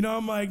 You know,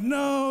 I'm like,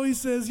 no. He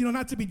says, you know,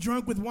 not to be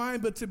drunk with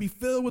wine, but to be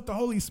filled with the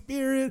Holy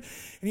Spirit.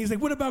 And he's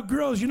like, what about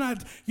girls? You're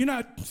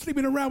not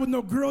sleeping around with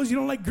no girls? You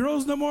don't like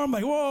girls no more? I'm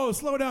like, whoa,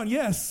 slow down.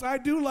 Yes, I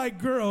do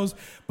like girls,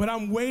 but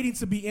I'm waiting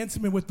to be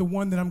intimate with the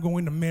one that I'm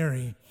going to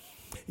marry.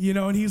 You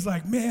know, and he's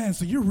like, man,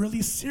 so you're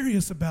really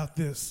serious about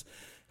this?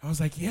 I was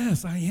like,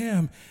 yes, I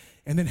am.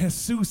 And then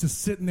Jesus is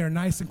sitting there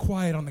nice and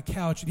quiet on the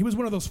couch. And he was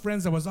one of those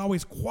friends that was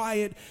always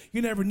quiet.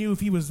 You never knew if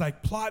he was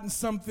like plotting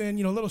something,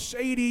 you know, a little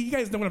shady. You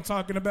guys know what I'm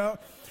talking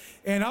about.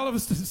 And all of a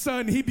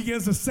sudden, he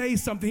begins to say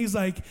something. He's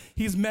like,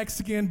 he's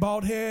Mexican,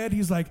 bald head.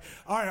 He's like,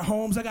 all right,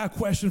 Holmes, I got a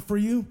question for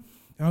you.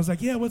 And I was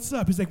like, yeah, what's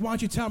up? He's like, why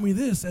don't you tell me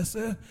this,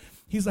 Essa?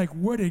 He's like,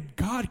 where did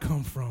God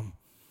come from?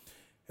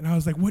 And I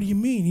was like, what do you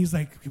mean? He's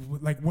like,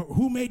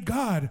 who made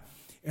God?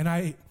 And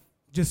I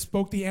just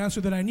spoke the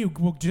answer that I knew.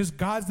 Well, just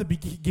God's the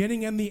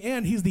beginning and the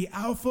end. He's the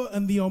Alpha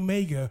and the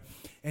Omega.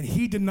 And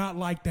he did not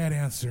like that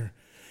answer.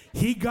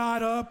 He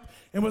got up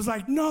and was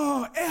like,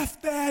 no, F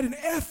that and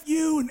F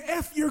you and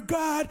F your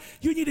God.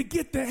 You need to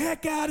get the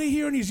heck out of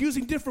here. And he's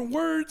using different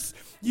words,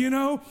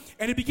 and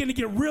it began to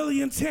get really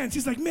intense.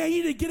 He's like, man,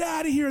 you need to get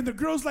out of here. And the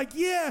girl's like,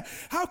 yeah,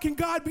 how can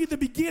God be the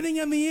beginning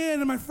and the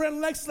end? And my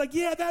friend Lex is like,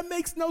 yeah, that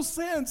makes no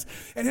sense.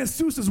 And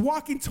Jesus is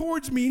walking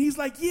towards me and he's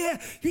like,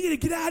 yeah, you need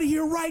to get out of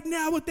here right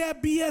now with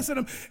that BS.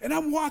 And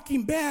I'm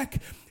walking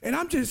back and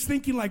I'm just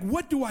thinking like,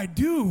 what do I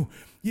do?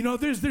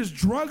 There's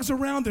drugs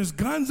around, there's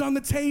guns on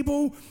the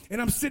table,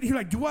 and I'm sitting here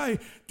like, do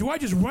I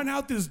just run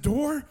out this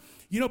door?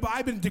 But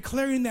I've been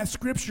declaring that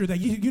scripture that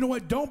you know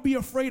what? Don't be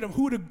afraid of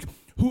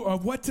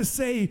what to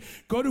say.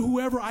 Go to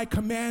whoever I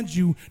command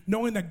you,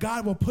 knowing that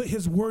God will put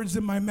his words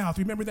in my mouth.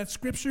 Remember that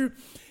scripture?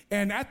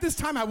 And at this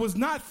time, I was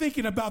not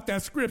thinking about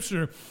that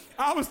scripture.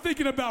 I was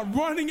thinking about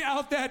running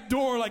out that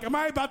door. Like, am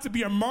I about to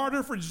be a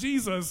martyr for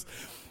Jesus?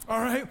 All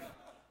right.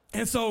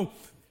 And so,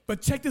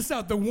 but check this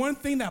out. The one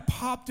thing that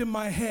popped in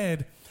my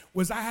head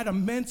was I had a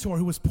mentor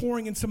who was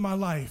pouring into my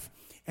life.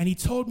 And he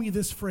told me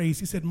this phrase.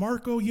 He said,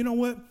 Marco, you know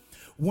what?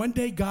 One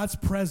day God's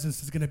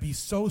presence is going to be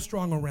so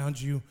strong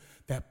around you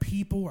that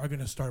people are going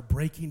to start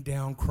breaking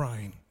down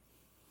crying.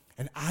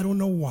 And I don't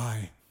know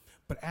why,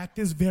 but at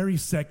this very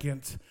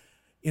second,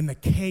 in the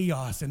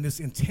chaos in this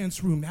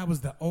intense room, that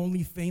was the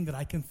only thing that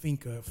I can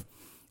think of.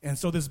 And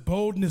so this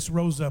boldness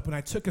rose up, and I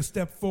took a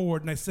step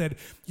forward, and I said,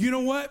 you know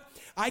what?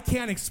 I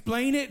can't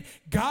explain it.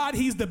 God,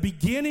 he's the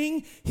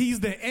beginning, he's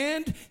the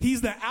end,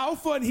 he's the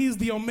Alpha, and he's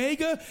the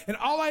Omega. And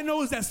all I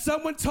know is that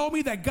someone told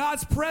me that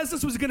God's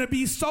presence was going to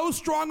be so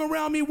strong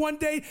around me one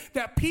day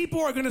that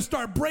people are going to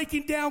start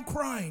breaking down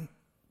crying.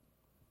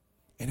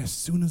 And as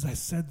soon as I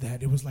said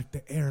that, it was like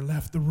the air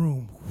left the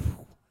room,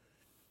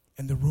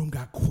 and the room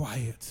got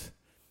quiet.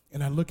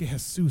 And I look at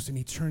Jesus, and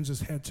he turns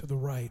his head to the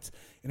right.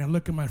 And I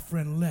look at my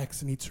friend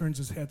Lex, and he turns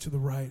his head to the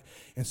right.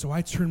 And so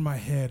I turn my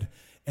head,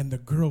 and the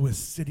girl is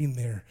sitting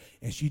there,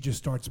 and she just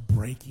starts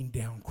breaking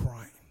down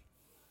crying.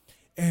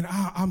 And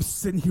I'm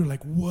sitting here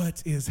like,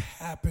 what is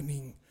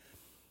happening?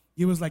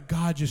 It was like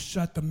God just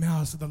shut the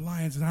mouths of the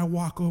lions. And I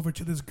walk over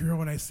to this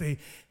girl, and I say,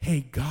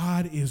 hey,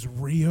 God is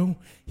real.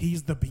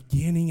 He's the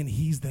beginning, and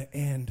he's the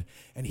end.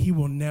 And he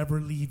will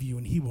never leave you,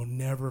 and he will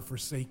never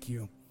forsake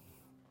you.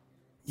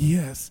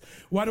 Yes.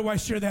 Why do I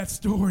share that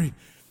story?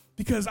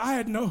 Because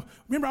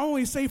remember, I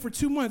only saved for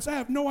 2 months. I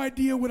have no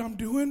idea what I'm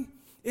doing.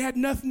 It had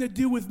nothing to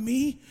do with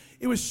me.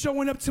 It was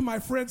showing up to my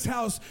friend's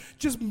house,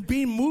 just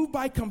being moved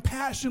by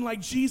compassion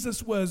like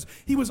Jesus was.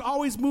 He was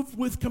always moved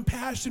with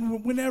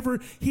compassion whenever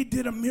he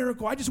did a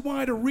miracle. I just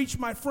wanted to reach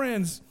my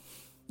friends.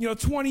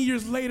 20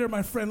 years later,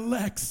 my friend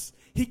Lex,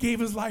 he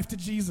gave his life to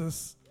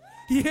Jesus.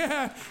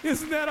 Yeah,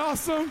 isn't that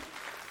awesome?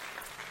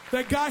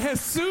 That guy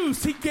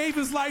Jesus, he gave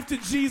his life to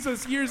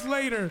Jesus years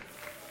later.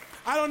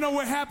 I don't know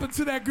what happened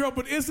to that girl,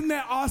 but isn't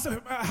that awesome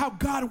how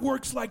God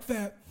works like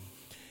that?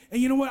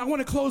 And you know what? I want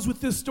to close with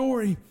this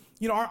story.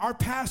 Our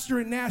pastor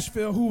in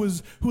Nashville who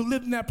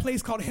lived in that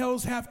place called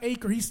Hell's Half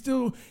Acre, he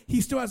still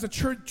has a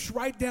church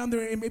right down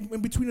there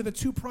in between the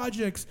two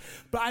projects.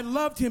 But I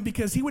loved him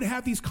because he would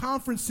have these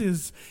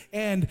conferences,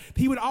 and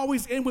he would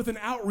always end with an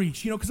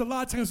outreach, because a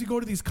lot of times we go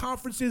to these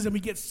conferences and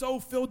we get so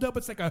filled up,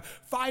 it's like a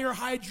fire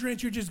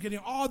hydrant. You're just getting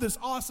all this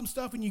awesome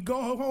stuff, and you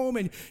go home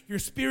and you're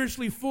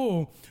spiritually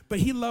full. But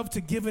he loved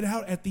to give it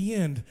out at the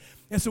end.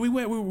 And so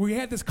we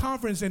had this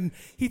conference, and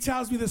he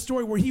tells me this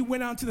story where he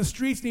went out to the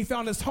streets and he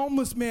found this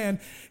homeless man,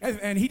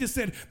 and he just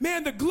said,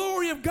 man, the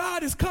glory of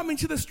God is coming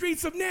to the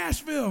streets of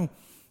Nashville.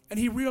 And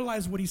he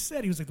realized what he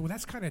said. He was like, well,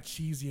 that's kind of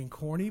cheesy and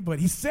corny, but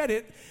he said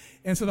it.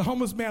 And so the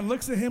homeless man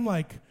looks at him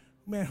like,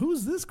 man,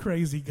 who's this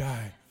crazy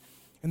guy?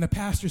 And the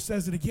pastor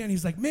says it again.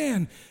 He's like,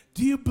 man,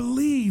 do you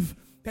believe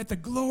that the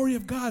glory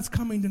of God's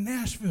coming to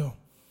Nashville?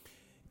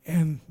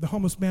 And the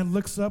homeless man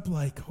looks up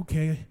like,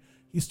 okay.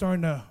 He's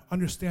starting to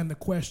understand the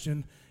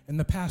question, and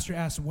the pastor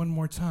asks one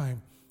more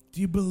time,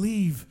 do you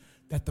believe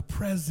that the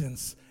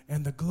presence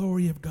and the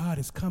glory of God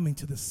is coming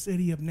to the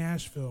city of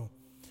Nashville?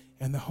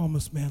 And the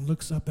homeless man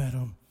looks up at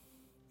him,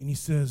 and he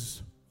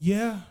says,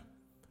 yeah,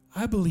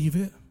 I believe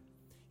it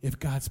if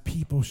God's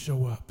people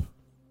show up.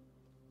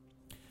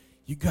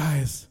 You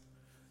guys,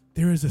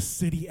 there is a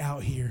city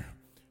out here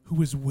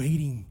who is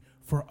waiting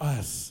for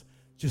us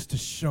just to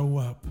show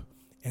up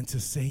and to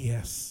say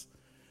yes.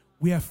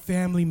 We have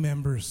family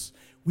members.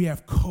 We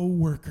have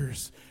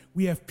co-workers.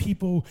 We have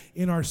people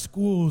in our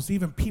schools,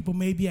 even people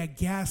maybe at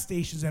gas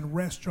stations and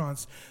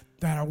restaurants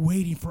that are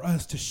waiting for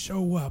us to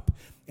show up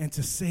and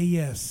to say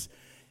yes.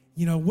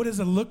 What does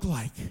it look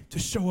like to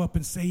show up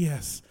and say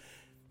yes?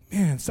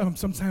 Man,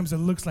 sometimes it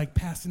looks like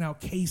passing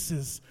out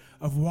cases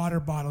of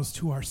water bottles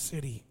to our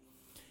city.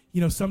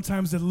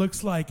 Sometimes it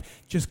looks like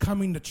just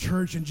coming to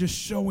church and just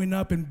showing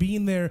up and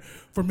being there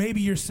for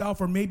maybe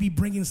yourself or maybe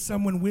bringing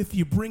someone with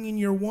you, bringing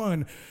your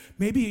one.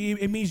 Maybe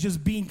it means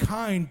just being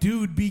kind.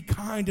 Dude, be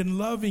kind and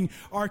loving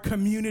our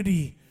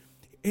community.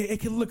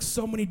 It can look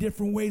so many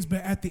different ways,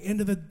 but at the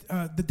end of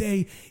the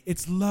day,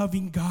 it's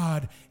loving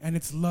God and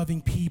it's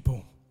loving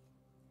people.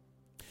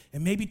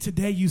 And maybe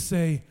today you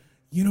say,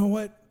 you know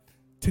what?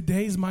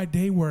 Today's my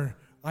day where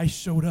I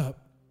showed up.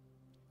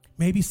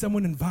 Maybe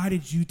someone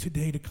invited you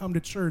today to come to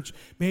church.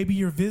 Maybe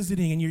you're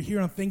visiting and you're here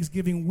on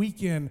Thanksgiving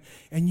weekend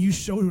and you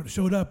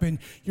showed up and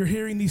you're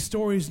hearing these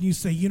stories and you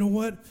say, you know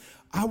what?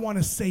 I want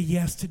to say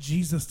yes to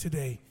Jesus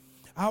today.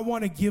 I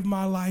want to give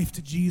my life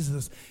to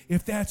Jesus.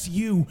 If that's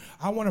you,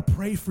 I want to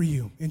pray for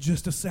you in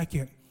just a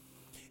second.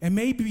 And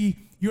maybe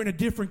you're in a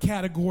different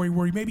category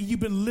where maybe you've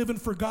been living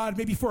for God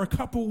maybe for a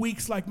couple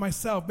weeks like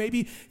myself.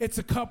 Maybe it's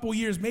a couple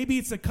years. Maybe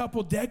it's a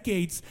couple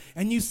decades.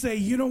 And you say,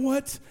 you know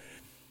what?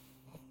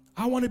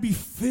 I want to be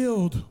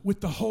filled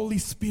with the Holy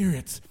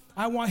Spirit.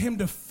 I want him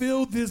to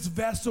fill this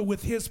vessel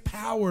with his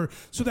power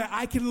so that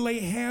I can lay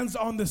hands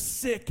on the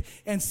sick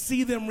and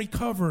see them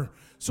recover.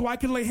 So I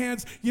can lay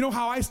hands. You know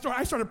how I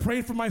started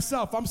praying for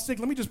myself. I'm sick.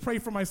 Let me just pray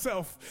for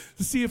myself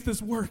to see if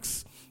this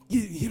works.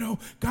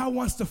 God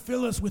wants to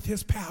fill us with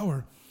his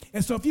power.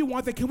 And so if you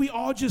want that, can we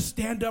all just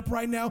stand up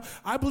right now?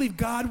 I believe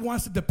God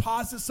wants to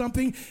deposit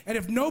something. And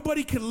if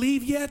nobody can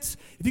leave yet,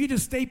 if you can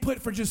just stay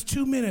put for just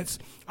 2 minutes,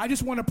 I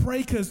just want to pray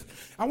because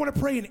I want to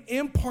pray an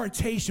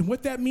impartation.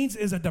 What that means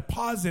is a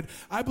deposit.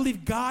 I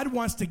believe God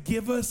wants to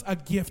give us a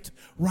gift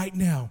right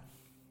now.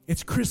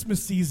 It's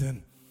Christmas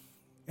season.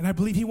 And I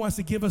believe he wants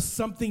to give us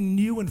something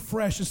new and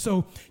fresh. And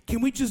so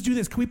can we just do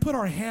this? Can we put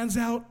our hands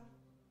out?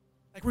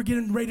 Like we're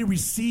getting ready to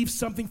receive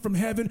something from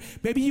heaven.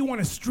 Maybe you want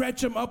to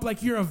stretch them up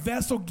like you're a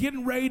vessel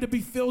getting ready to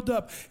be filled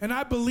up. And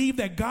I believe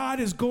that God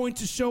is going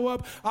to show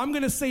up. I'm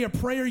going to say a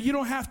prayer. You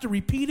don't have to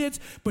repeat it,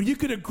 but you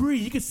could agree.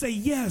 You could say,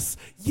 yes,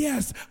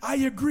 I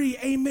agree.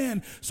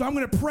 Amen. So I'm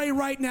going to pray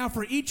right now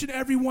for each and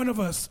every one of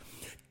us.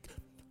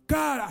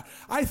 God,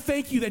 I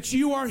thank you that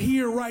you are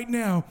here right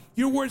now.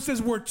 Your word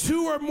says where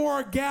two or more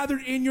are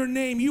gathered in your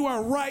name, you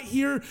are right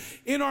here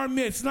in our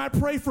midst. And I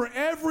pray for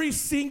every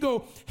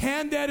single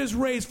hand that is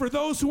raised, for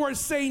those who are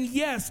saying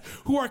yes,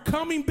 who are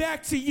coming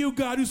back to you,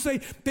 God, who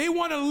say they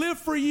want to live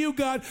for you,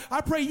 God.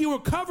 I pray you will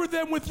cover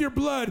them with your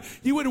blood.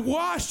 You would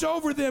wash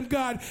over them,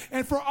 God.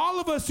 And for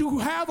all of us who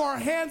have our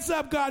hands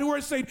up, God, who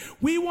are saying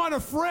we want a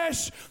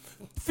fresh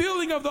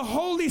filling of the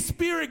Holy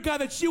Spirit, God,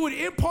 that you would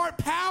impart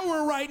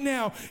power right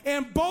now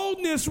and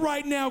boldness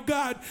right now,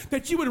 God,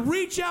 that you would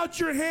reach out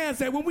your hands,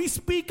 that when we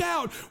speak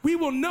out, we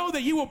will know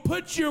that you will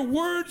put your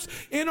words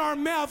in our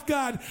mouth,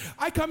 God.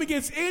 I come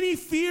against any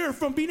fear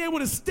from being able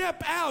to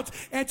step out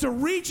and to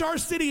reach our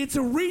city and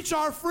to reach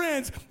our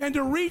friends and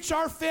to reach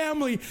our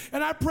family.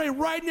 And I pray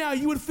right now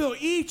you would fill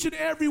each and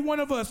every one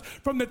of us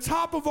from the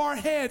top of our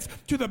heads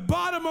to the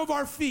bottom of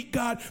our feet,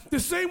 God, the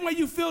same way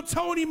you filled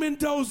Tony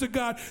Mendoza,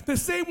 God, the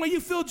same way you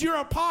filled your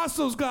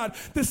apostles, God,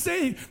 the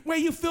same way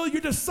you fill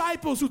your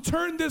disciples who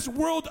turned this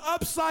world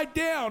upside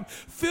down.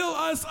 Fill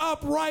us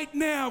up right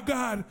now,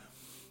 God.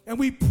 And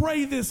we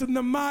pray this in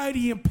the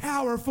mighty and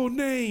powerful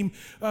name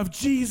of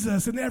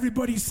Jesus. And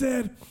everybody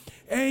said,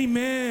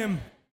 amen.